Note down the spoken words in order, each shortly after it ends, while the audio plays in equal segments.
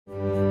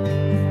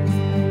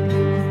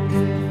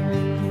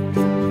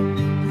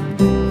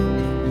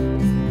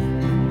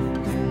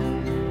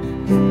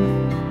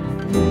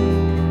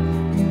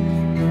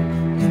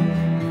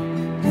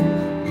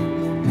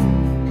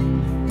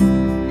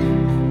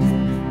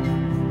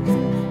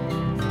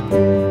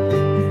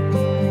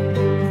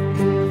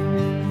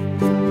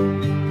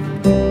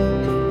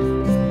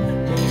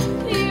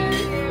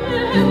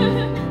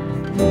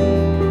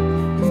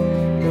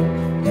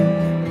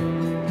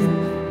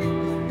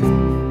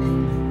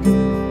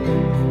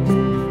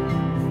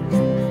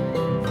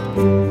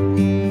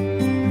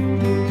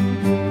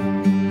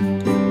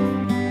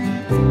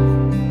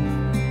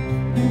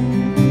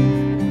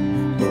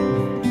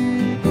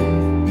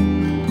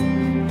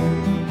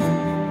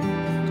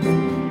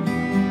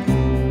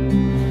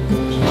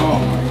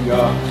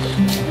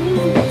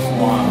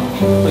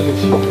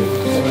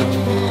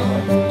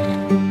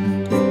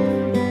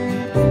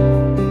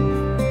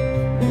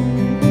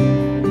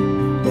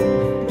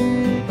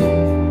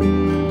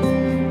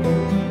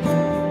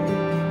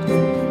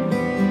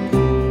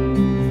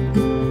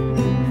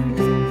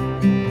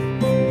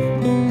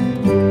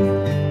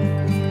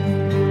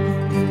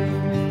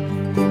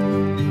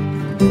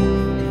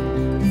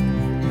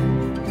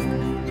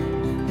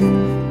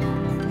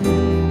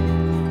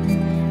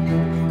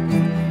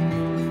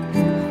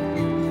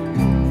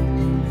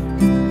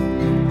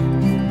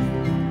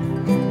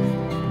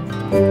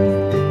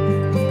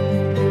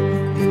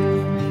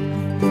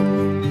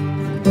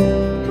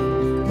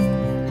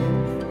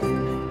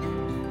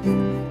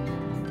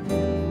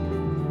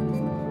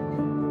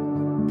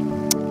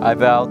I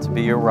vow to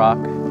be your rock,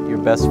 your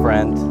best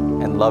friend,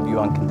 and love you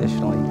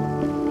unconditionally.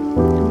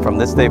 From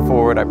this day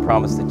forward, I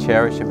promise to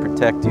cherish and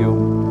protect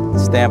you, to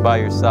stand by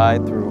your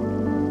side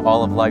through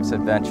all of life's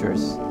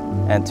adventures,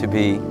 and to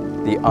be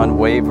the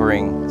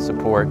unwavering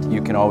support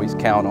you can always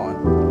count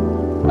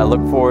on. I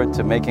look forward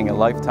to making a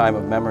lifetime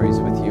of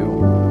memories with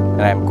you,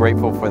 and I am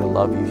grateful for the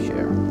love you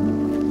share.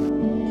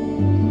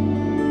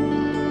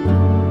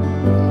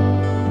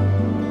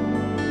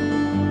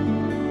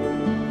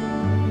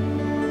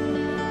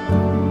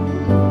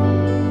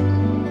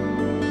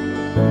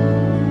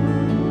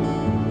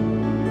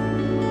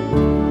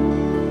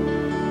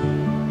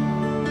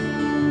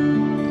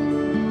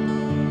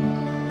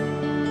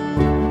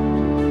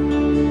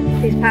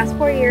 These past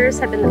 4 years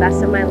have been the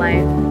best of my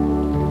life.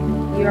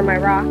 You are my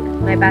rock,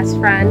 my best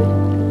friend,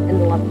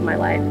 and the love of my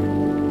life.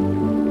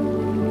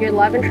 Your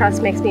love and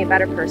trust makes me a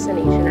better person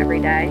each and every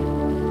day.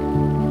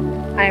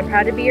 I am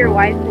proud to be your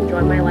wife and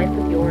join my life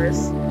with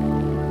yours.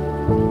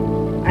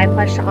 I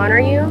pledge to honor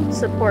you,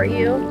 support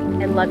you,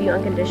 and love you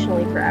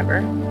unconditionally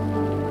forever.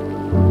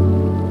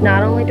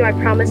 Not only do I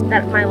promise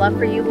that my love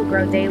for you will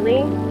grow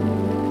daily,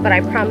 but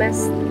I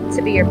promise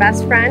to be your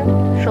best friend,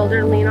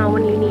 shoulder to lean on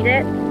when you need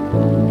it,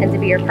 and to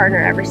be your partner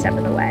every step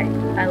of the way.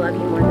 I love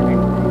you more than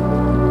anything.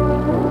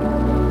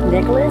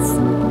 Nicholas,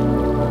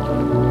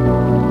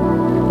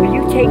 will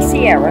you take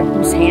Sierra,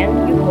 whose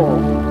hand you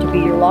hold, to be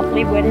your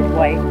lawfully wedded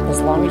wife as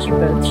long as you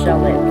both shall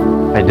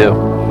live? I do.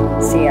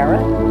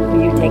 Sierra,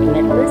 will you take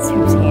Nicholas,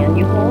 whose hand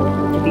you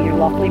hold, to be your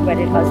lawfully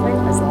wedded husband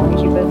as long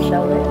as you both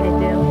shall live? I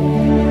do.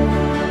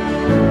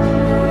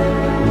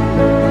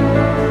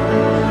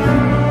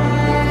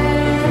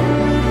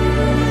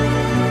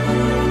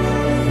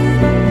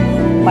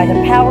 By the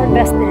power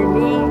vested in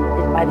me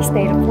by the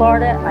state of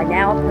Florida, I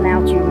now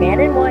pronounce you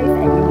man and wife,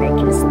 and you may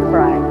kiss the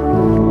bride.